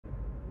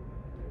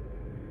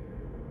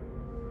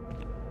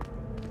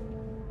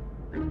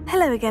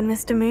Hello again,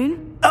 Mr.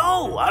 Moon.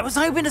 Oh, I was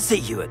hoping to see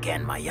you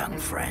again, my young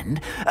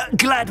friend.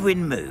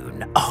 Gladwin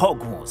Moon,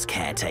 Hogwarts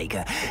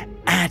caretaker,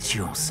 at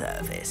your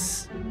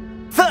service.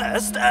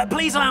 First,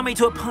 please allow me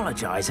to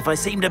apologise if I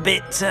seemed a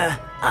bit,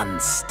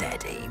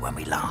 unsteady when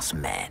we last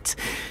met.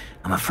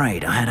 I'm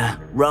afraid I had a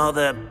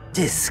rather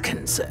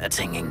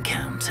disconcerting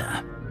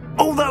encounter.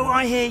 Although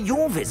I hear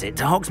your visit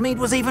to Hogsmeade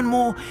was even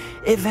more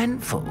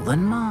eventful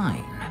than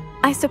mine.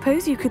 I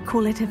suppose you could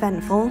call it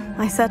eventful.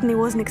 I certainly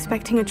wasn't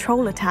expecting a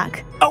troll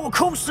attack. Oh, of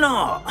course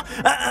not.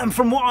 And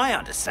from what I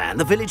understand,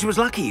 the village was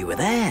lucky you were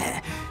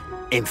there.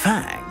 In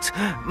fact,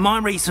 my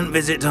recent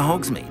visit to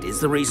Hogsmeade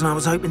is the reason I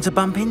was hoping to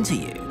bump into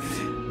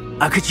you.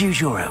 I could use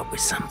your help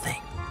with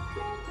something.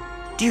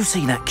 Do you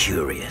see that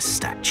curious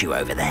statue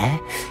over there?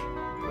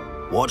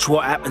 Watch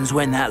what happens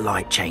when that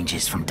light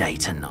changes from day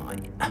to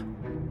night.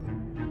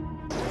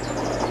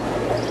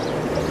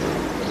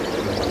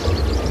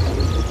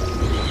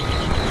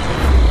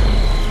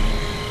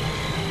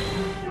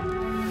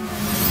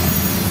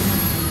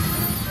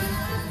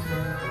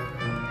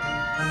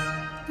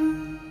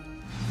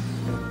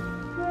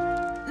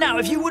 Now,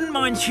 if you wouldn't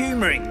mind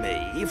humouring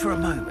me for a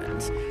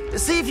moment,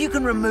 see if you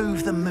can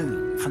remove the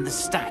moon from the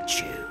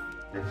statue.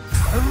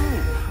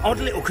 Oh, odd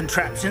little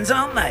contraptions,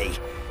 aren't they?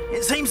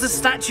 It seems the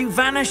statue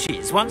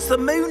vanishes once the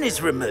moon is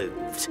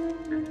removed,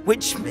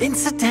 which,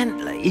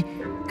 incidentally,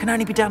 can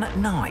only be done at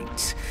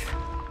night.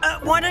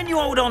 Why don't you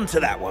hold on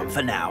to that one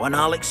for now, and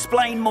I'll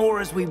explain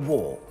more as we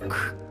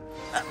walk.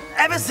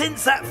 Ever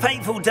since that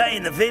fateful day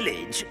in the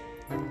village,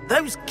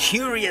 those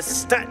curious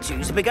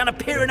statues have begun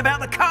appearing about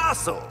the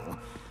castle.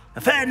 A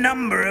fair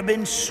number have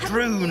been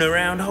strewn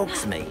around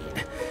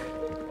Hogsmeade.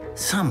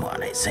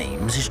 Someone, it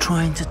seems, is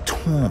trying to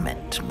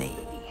torment me.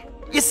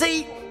 You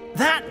see,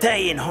 that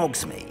day in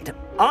Hogsmeade,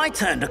 I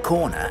turned a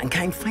corner and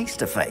came face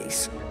to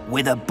face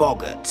with a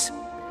boggart,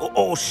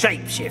 or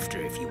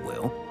shapeshifter, if you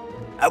will,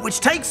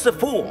 which takes the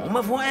form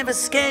of whatever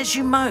scares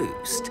you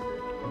most.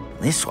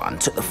 This one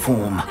took the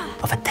form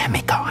of a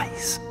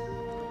demiguise.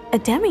 A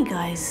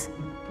demiguise?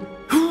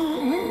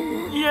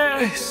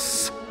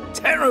 Yes!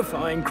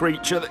 Terrifying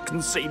creature that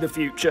can see the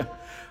future.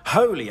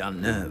 Wholly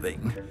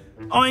unnerving.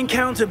 I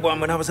encountered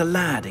one when I was a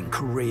lad in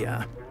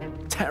Korea.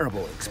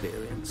 Terrible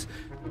experience.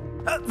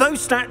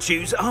 Those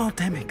statues are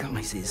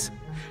demiguises.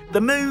 The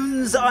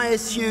moons, I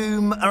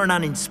assume, are an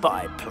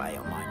uninspired play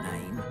on my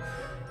name.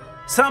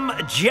 Some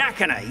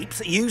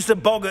jackanapes used a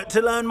boggart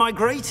to learn my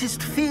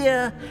greatest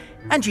fear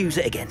and use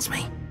it against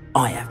me.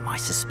 I have my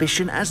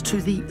suspicion as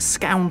to the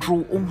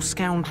scoundrel or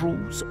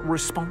scoundrels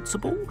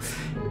responsible.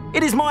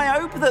 It is my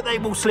hope that they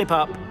will slip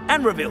up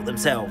and reveal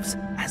themselves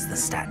as the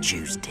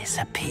statues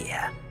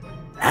disappear.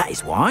 That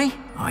is why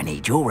I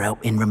need your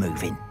help in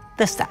removing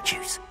the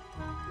statues.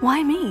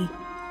 Why me?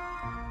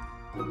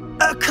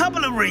 A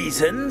couple of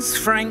reasons,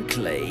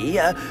 frankly.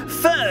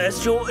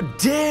 First, your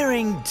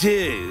daring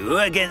do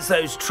against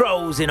those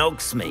trolls in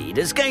Hogsmeade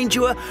has gained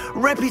you a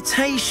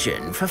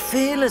reputation for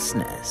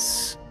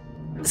fearlessness.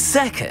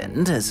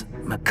 Second, as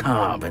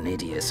macabre and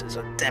hideous as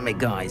a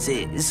demiguise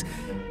is,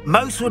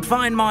 most would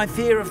find my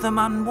fear of them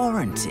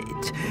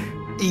unwarranted.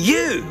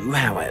 You,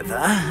 however,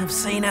 have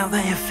seen how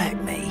they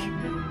affect me.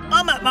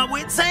 I'm at my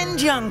wit's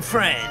end, young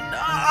friend.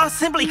 I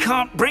simply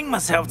can't bring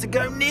myself to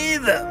go near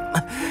them.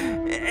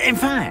 In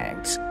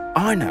fact,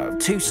 I know of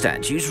two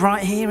statues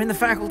right here in the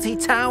faculty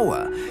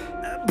tower.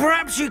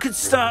 Perhaps you could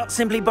start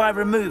simply by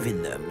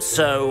removing them,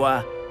 so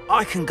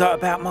I can go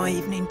about my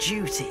evening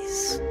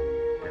duties.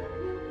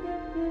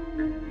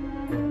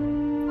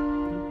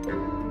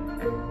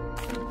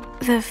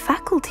 The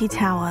faculty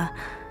tower?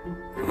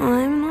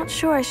 I'm not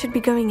sure I should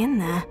be going in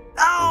there.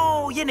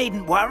 Oh, you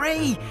needn't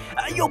worry.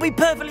 You'll be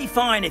perfectly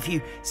fine if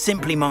you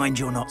simply mind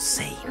you're not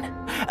seen.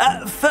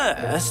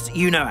 First,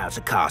 you know how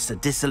to cast a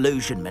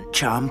disillusionment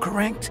charm,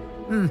 correct?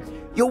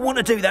 You'll want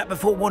to do that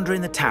before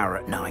wandering the tower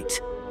at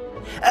night.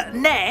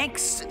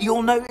 Next,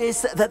 you'll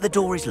notice that the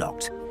door is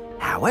locked.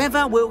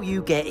 However will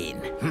you get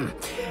in?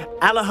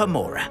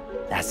 Alahomora,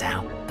 that's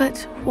how.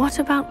 But what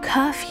about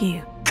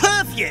curfew?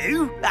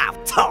 Curfew?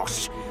 Oh,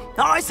 tosh.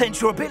 I sense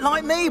you're a bit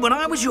like me when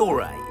I was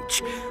your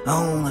age.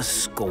 Oh, the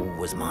school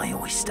was my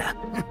oyster.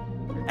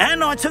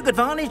 And I took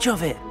advantage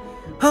of it.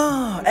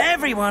 Oh,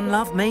 everyone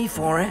loved me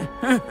for it.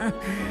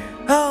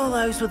 Oh,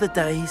 those were the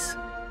days.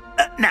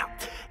 Now,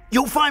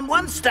 you'll find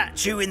one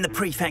statue in the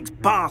prefect's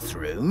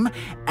bathroom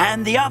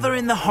and the other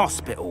in the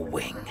hospital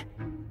wing.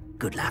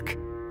 Good luck.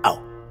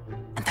 Oh,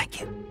 and thank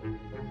you.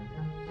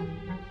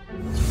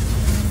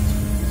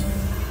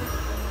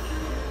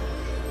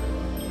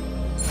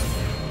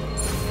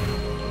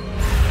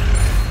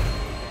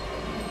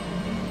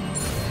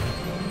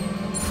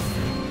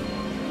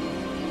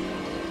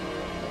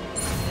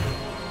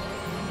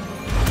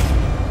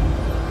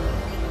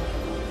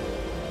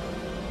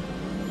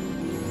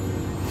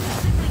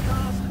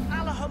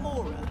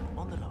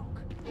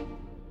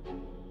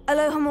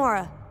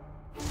 Alohomora.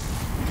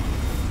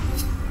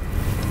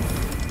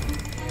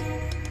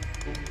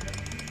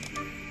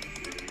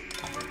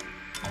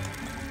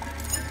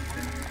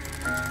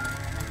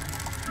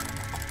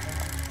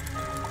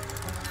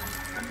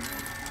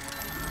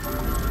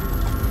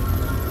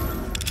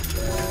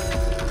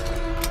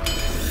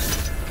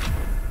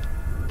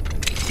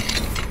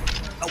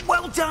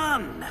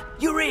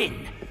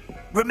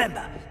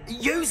 Remember,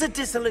 use a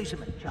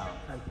disillusionment charm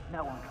so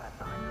no one tries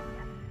to hide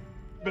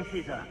from you. This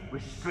is a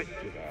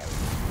restricted area.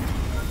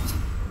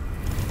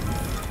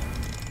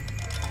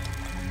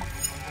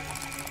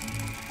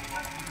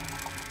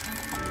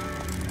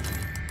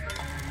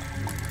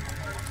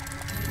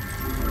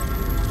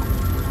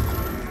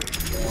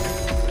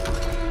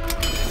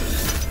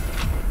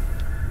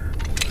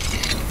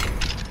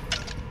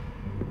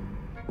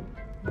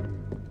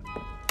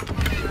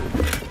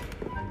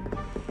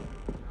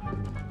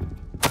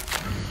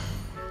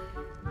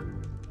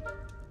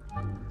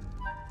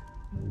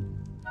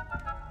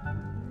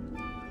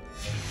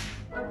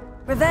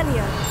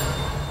 Revelio.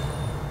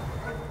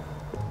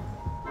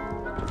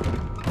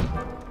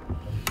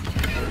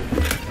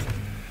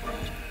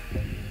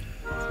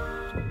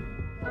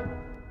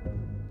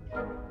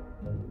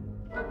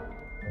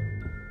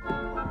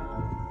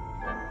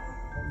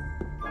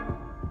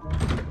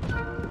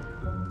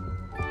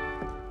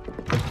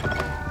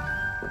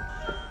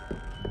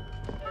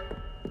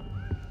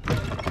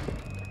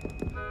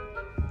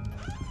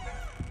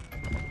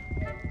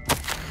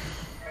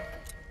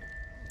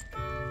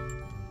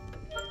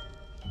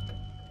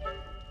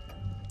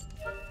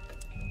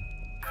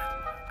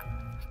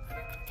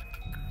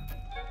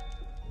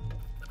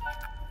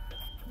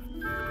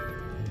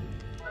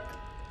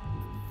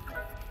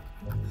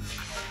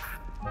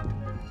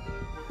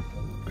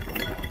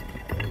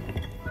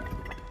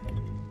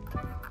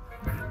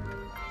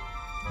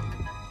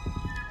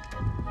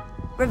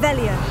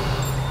 Revelio.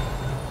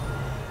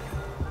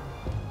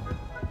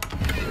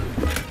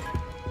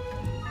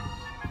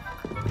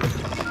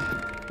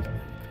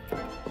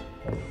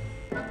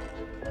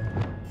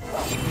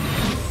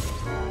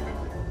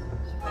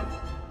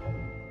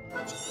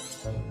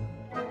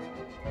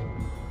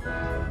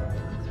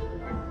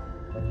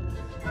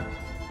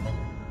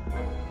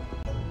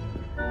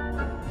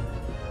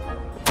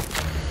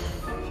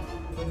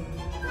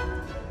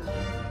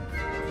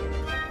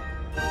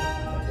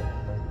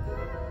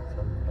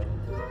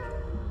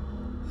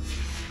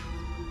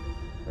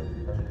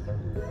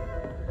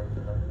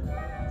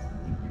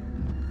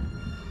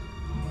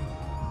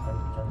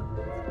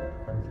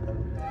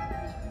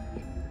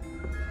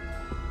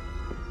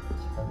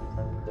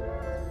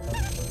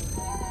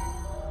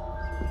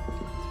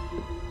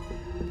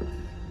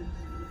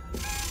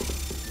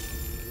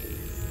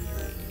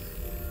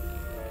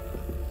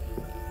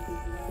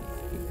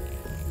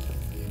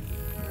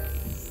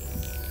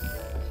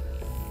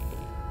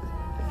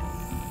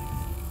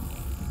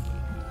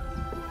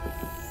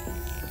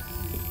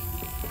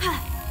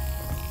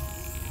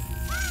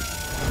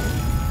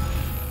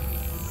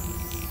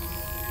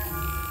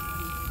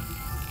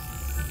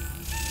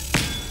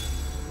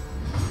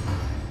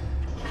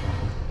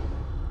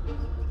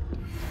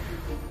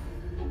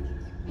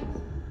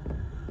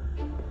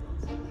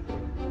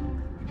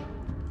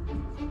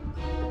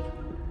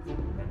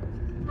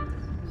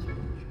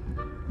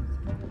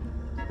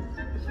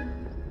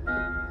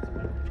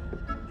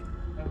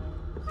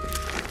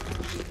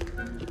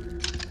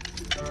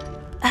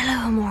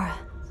 Hello, Amora.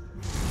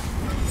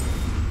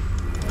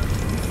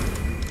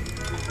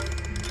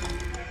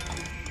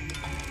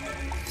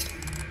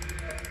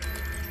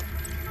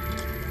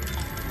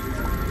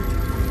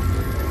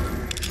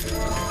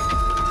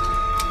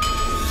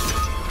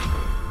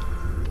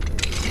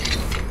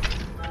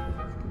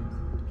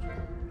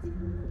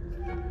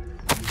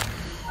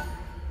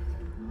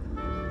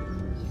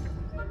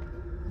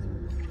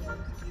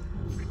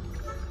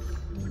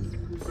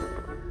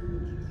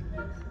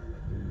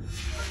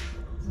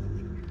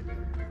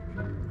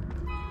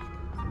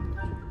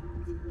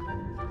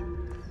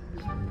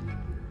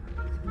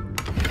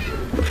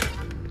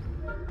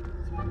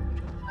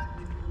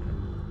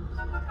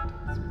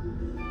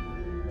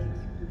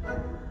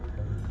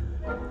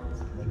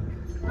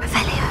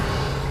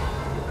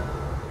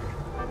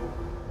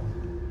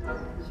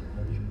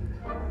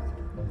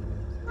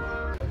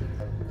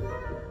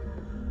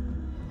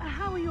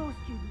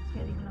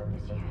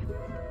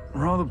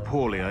 Rather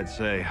poorly, I'd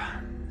say.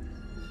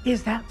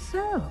 Is that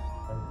so?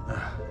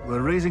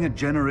 We're raising a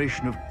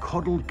generation of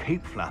coddled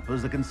cape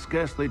flappers that can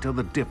scarcely tell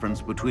the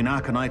difference between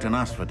Aconite and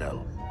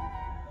Asphodel.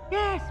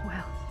 Yes,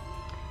 well,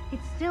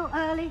 it's still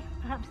early.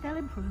 Perhaps they'll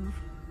improve.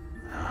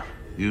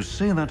 You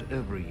say that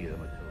every year,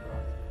 Matilda.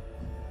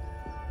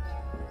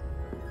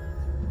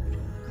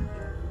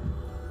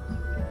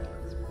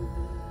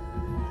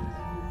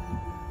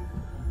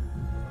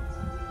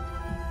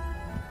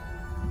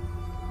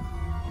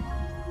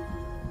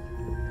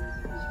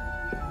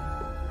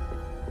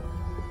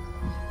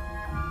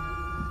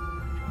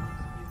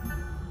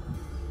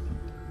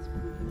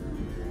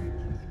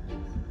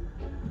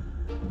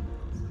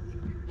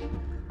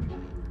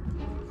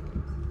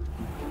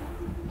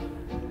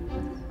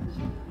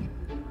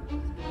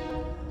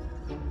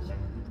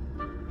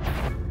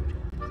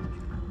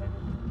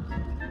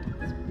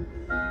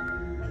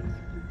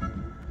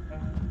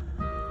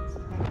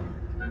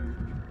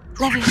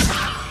 Leviosa.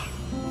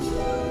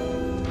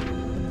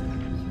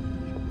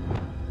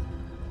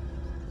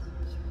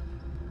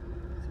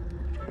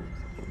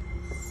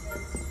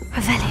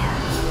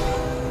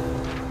 Revelio.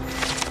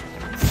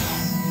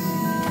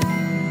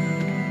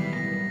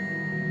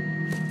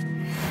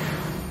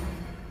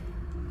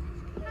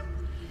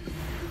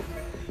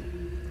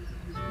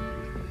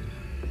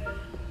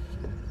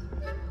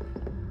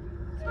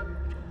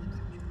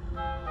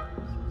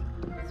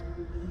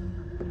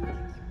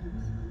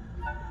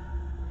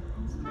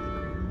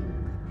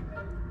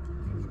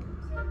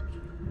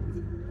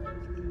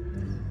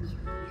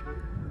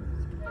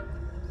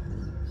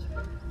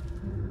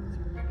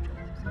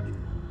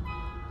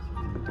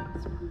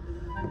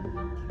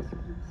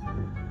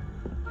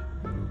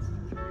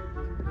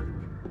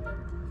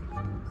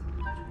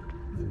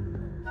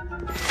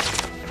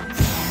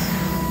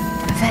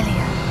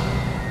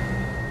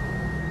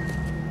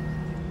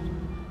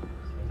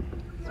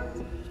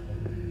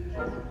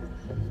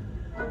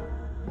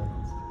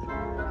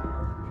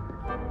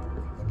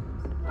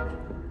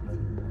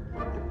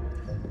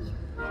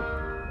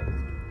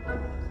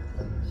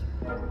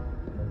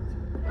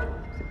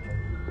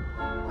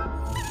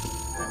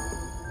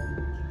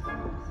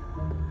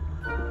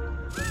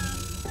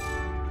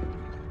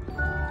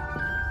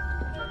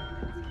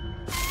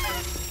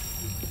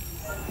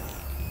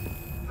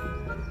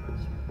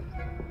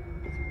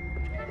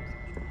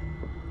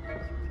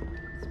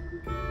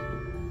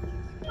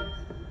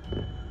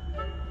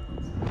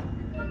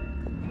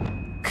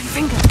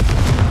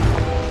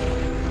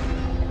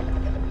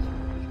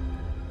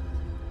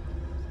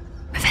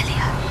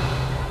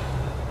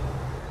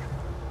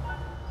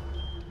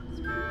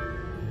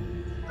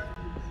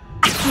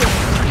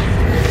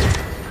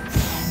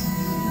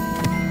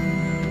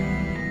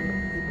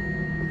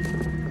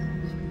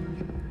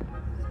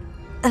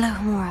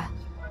 Alohomora.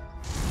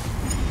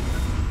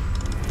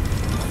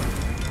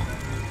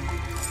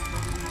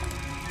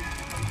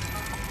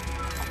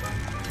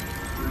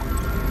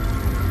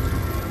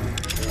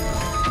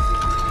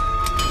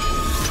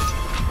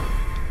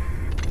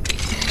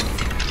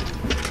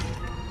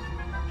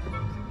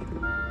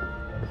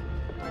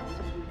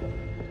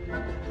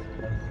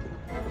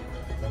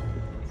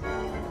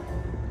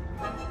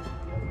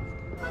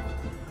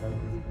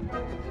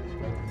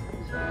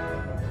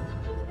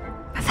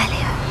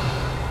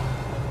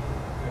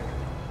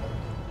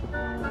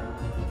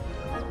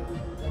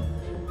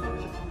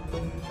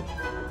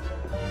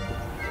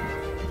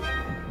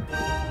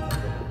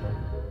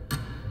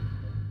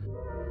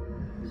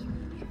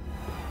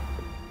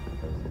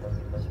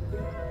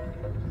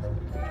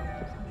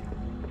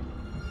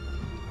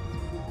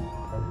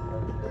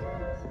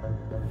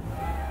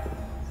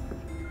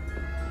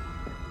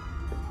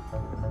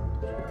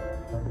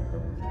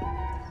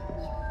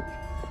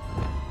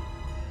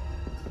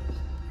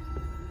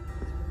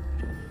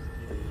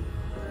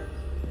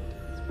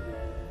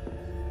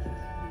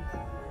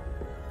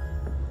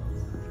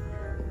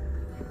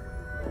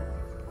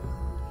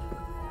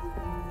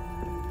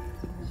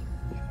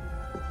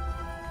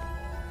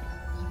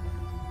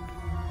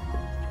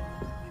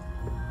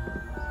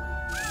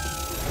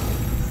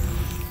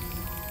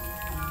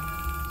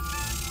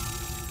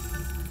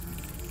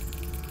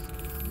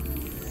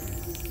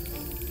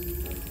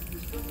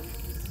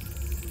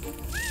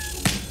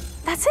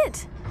 That's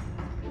it.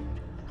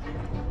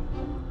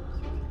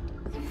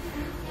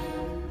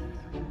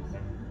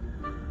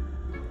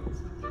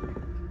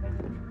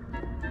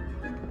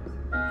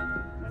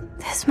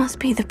 This must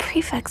be the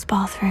prefect's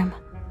bathroom.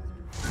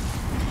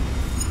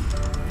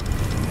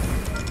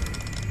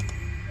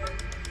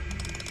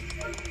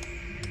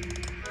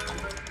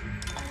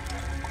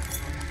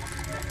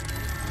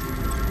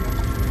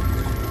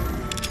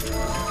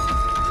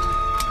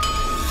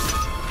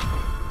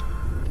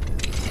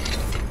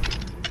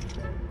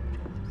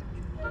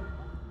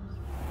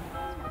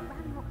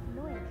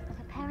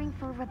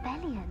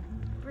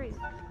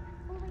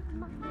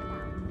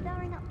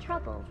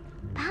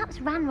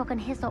 Ranrock and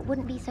his lot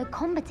wouldn't be so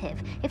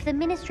combative if the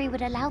Ministry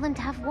would allow them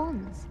to have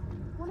wands.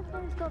 One of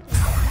those goblins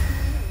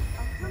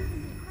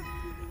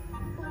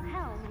or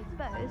hell, I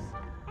suppose.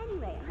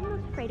 Anyway,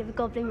 I'm not afraid of a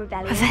goblin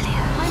rebellion.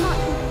 My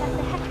marching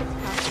Professor Hector's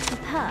class is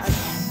superb.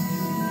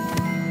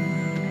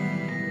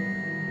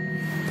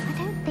 I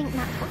don't think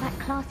that's what that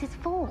class is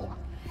for.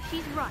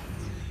 She's right.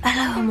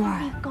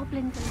 Alohomora. Leave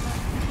goblins alone.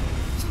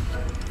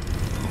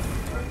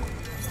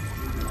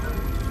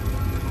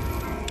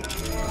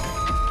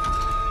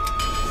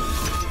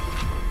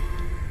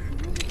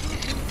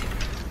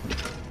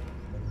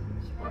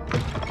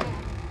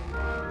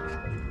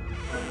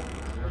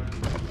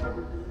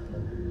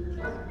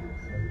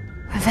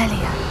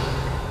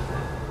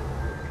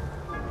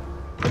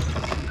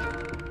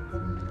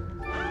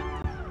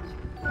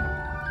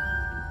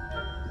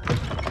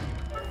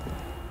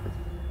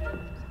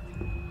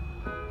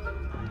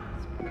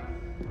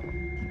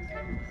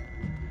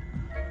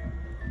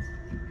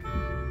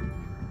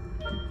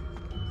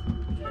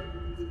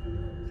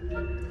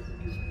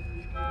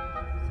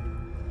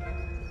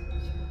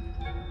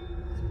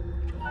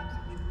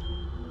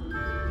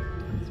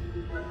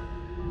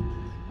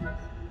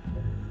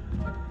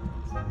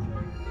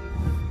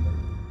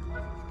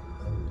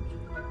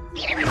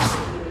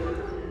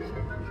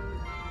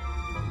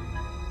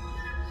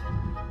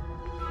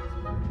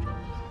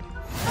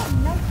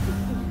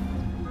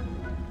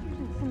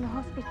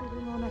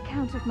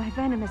 Of my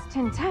venomous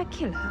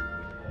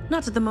tentacular.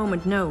 Not at the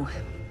moment, no.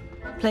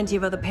 Plenty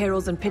of other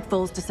perils and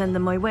pitfalls to send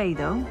them my way,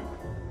 though.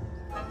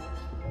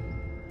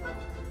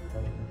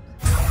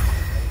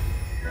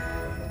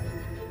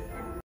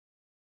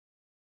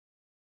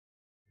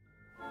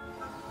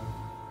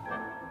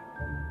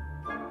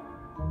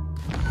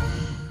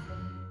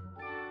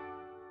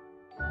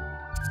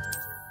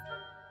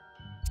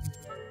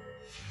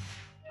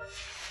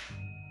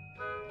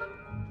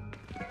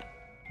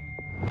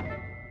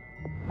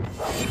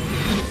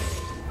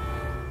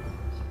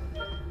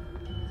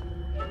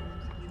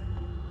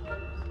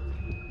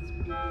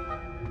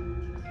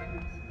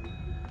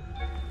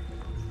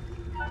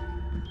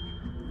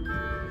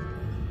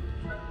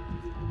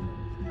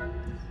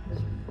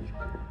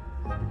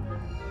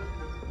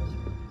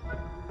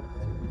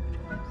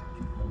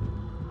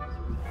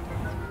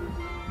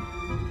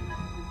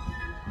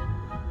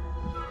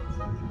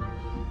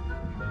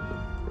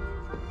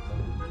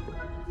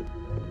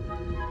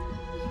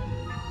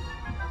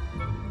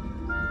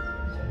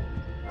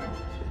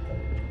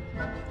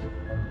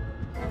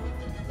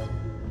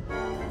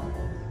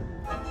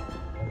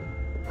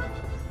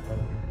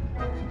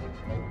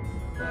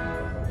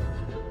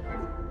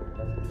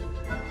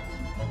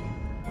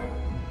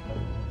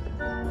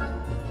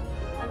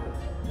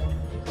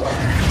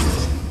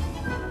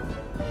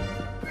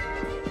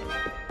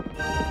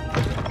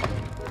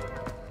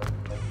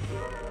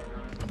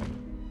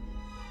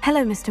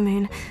 Hello, Mr.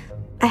 Moon.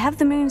 I have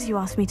the moons you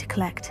asked me to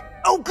collect.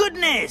 Oh,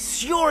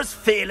 goodness! You're as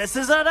fearless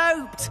as I'd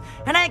hoped.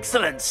 An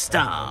excellent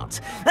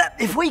start.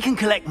 If we can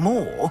collect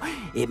more,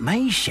 it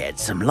may shed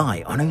some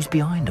light on who's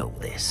behind all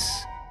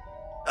this.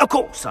 Of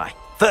course, I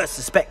first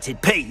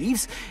suspected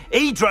Peeves.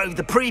 He drove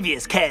the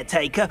previous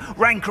caretaker,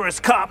 Rancorous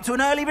Carp, to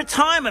an early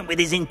retirement with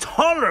his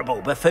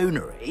intolerable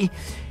buffoonery.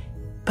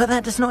 But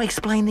that does not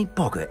explain the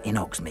boggart in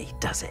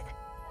Hogsmeade, does it?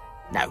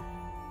 No.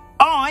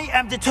 I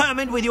am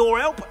determined, with your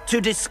help,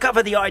 to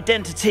discover the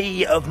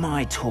identity of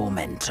my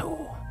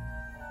tormentor.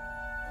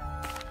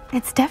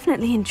 It's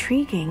definitely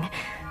intriguing.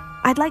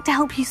 I'd like to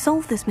help you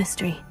solve this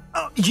mystery.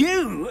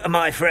 You,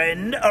 my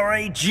friend, are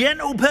a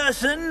gentle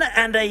person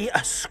and a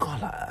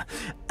scholar,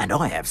 and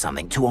I have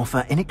something to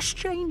offer in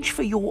exchange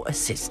for your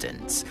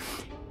assistance.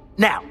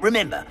 Now,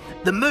 remember,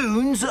 the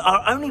moons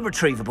are only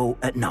retrievable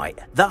at night.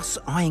 Thus,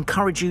 I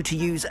encourage you to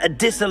use a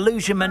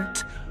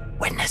disillusionment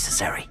when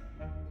necessary.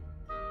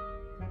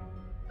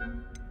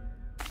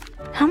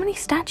 How many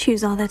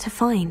statues are there to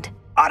find?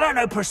 I don't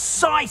know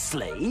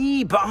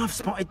precisely, but I've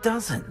spotted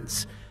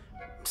dozens.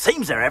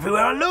 Seems they're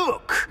everywhere I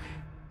look.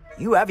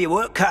 You have your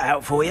work cut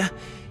out for you,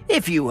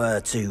 if you were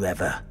to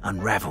ever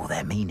unravel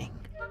their meaning.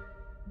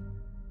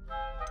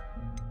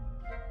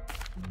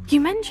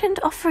 You mentioned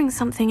offering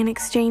something in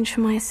exchange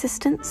for my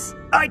assistance?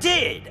 I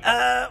did.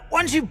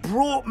 Once you've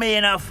brought me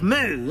enough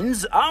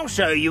moons, I'll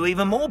show you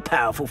even more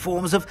powerful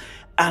forms of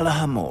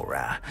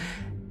Alohomora.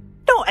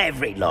 Not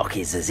every lock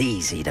is as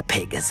easy to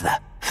pick as the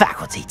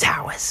faculty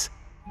towers.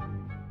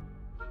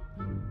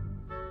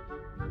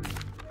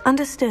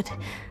 Understood.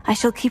 I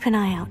shall keep an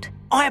eye out.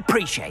 I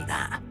appreciate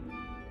that.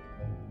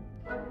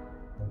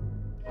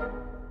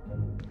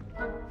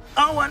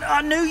 Oh, and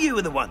I knew you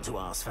were the one to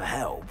ask for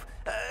help.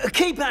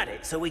 Keep at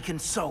it so we can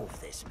solve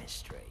this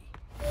mystery.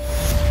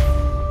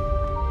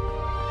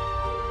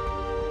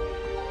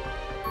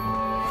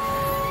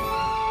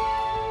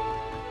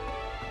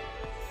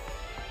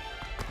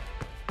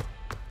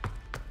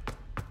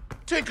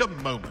 Take a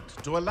moment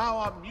to allow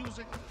our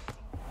music...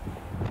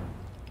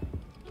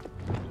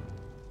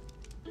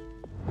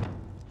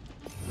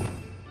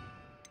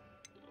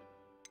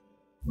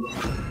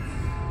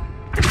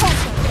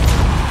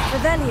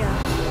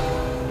 Revelio.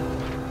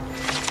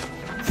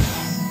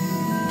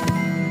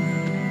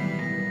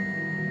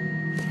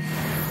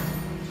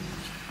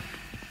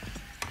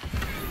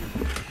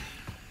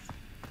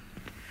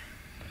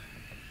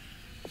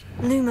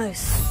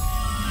 Lumos.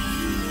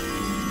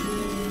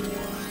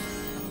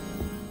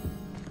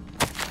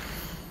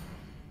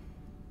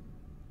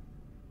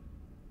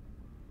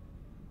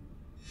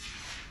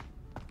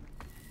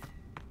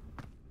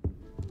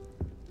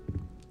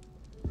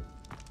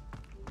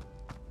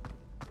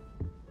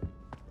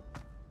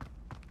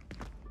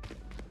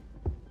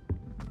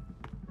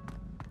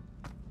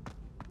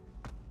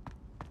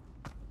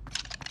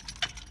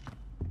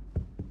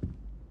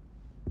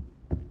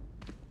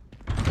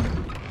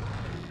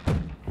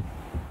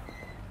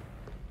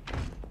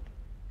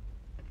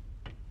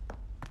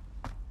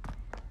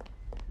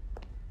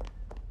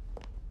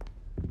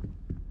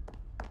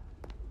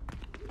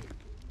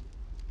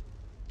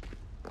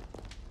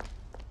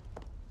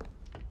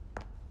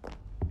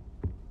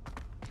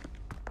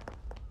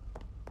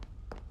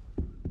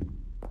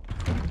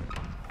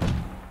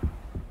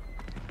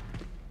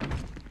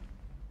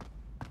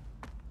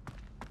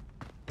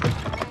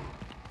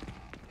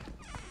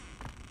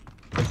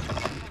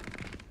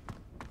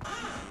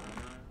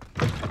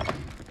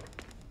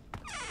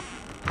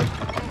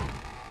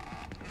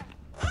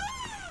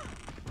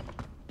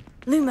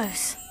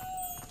 Lumos.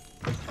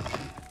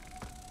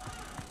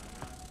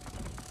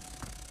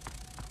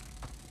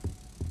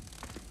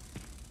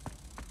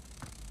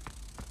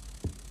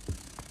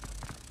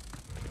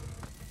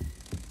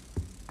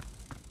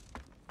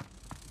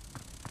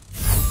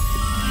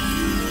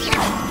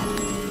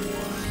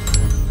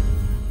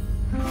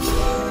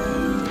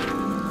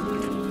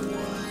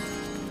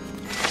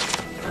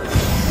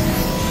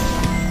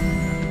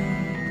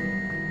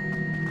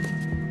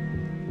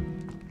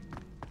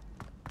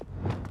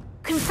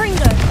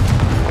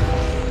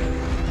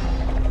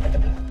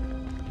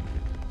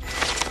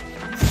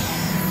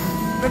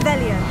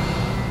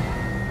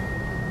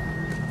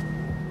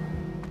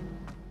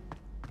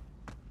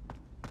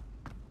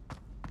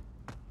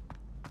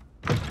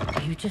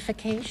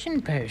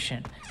 Beautification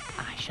potion.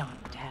 I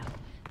shan't tell.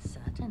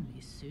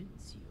 Certainly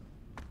suits you.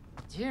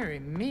 Dearie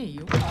me,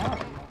 you are a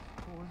lot of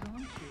pores,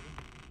 aren't you?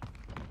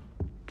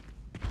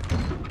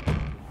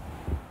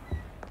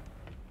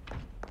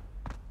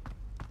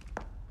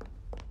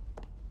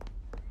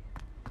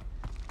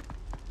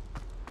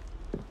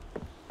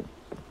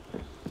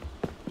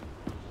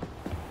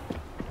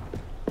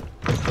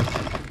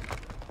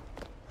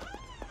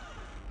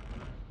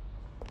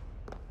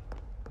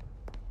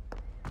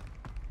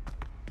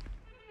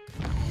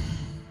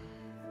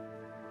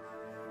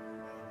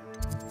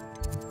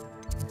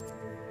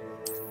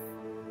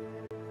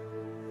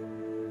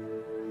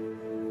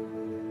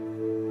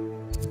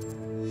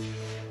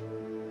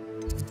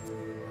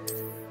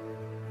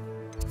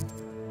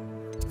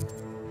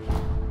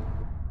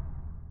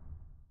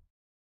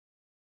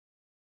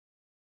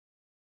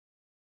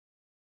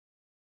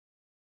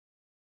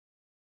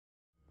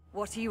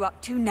 What are you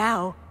up to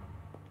now?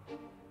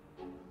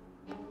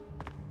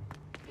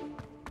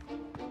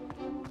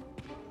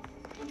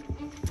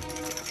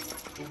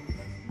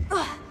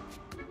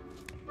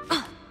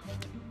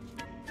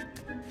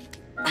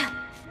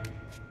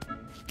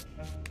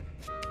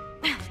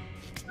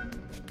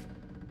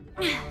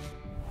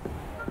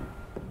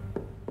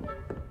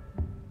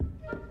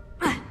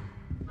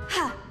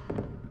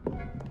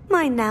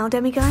 Mine now,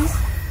 demiguise.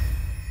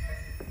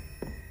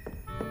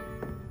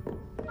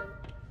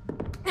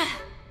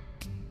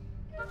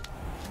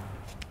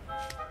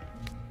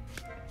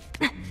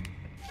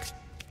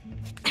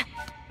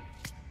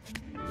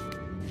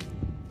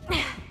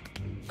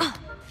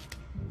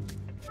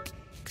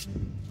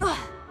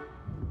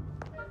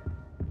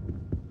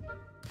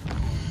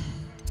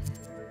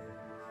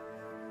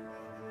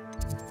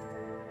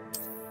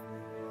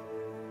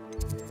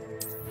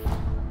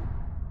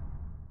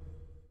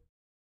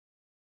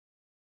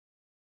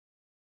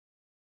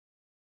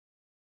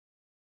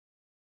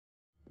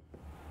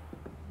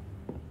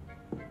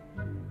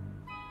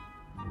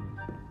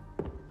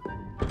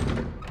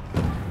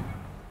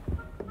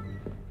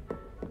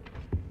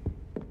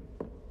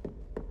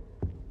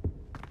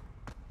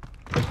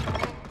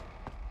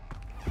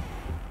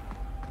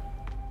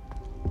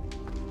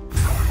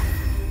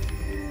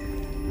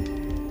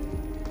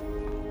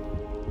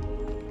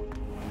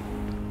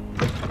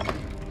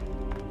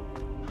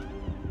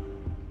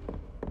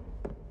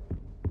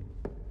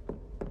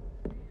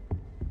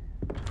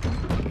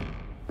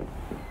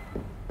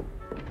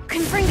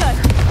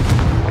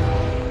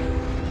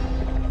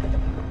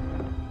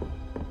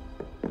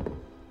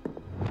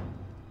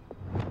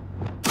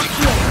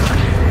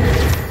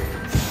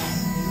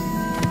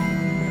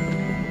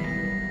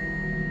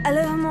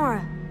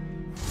 Alohomora.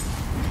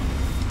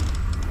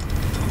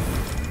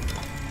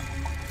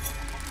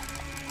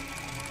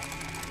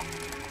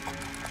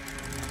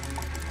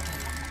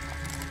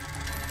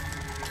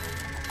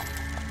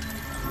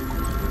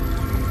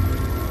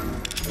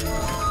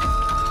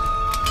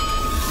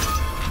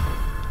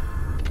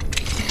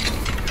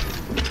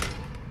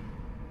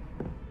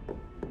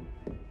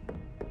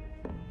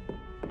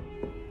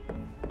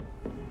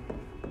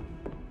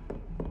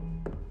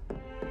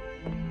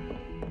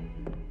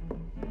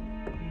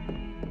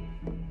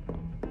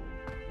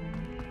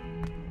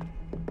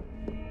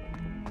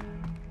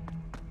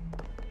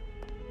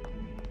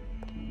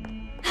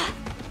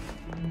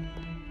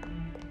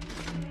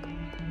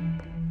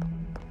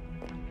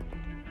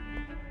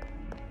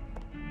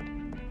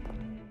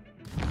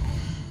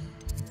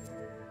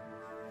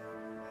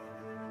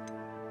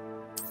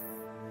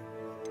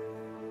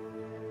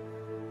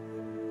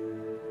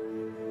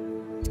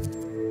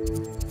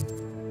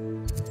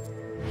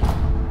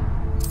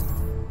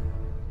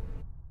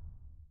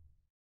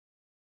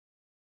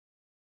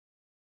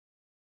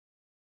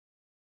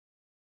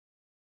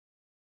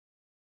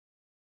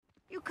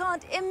 You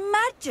can't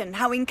imagine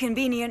how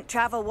inconvenient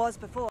travel was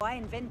before I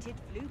invented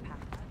flu powder.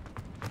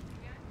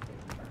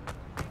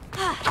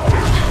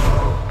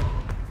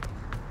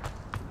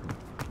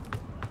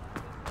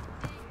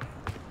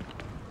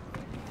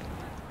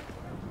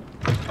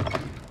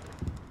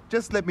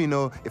 Just let me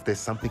know if there's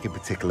something in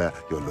particular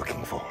you're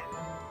looking for.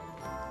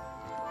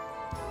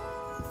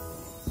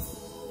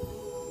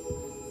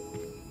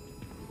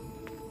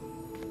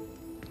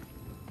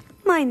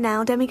 Mine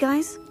now,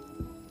 demiguise.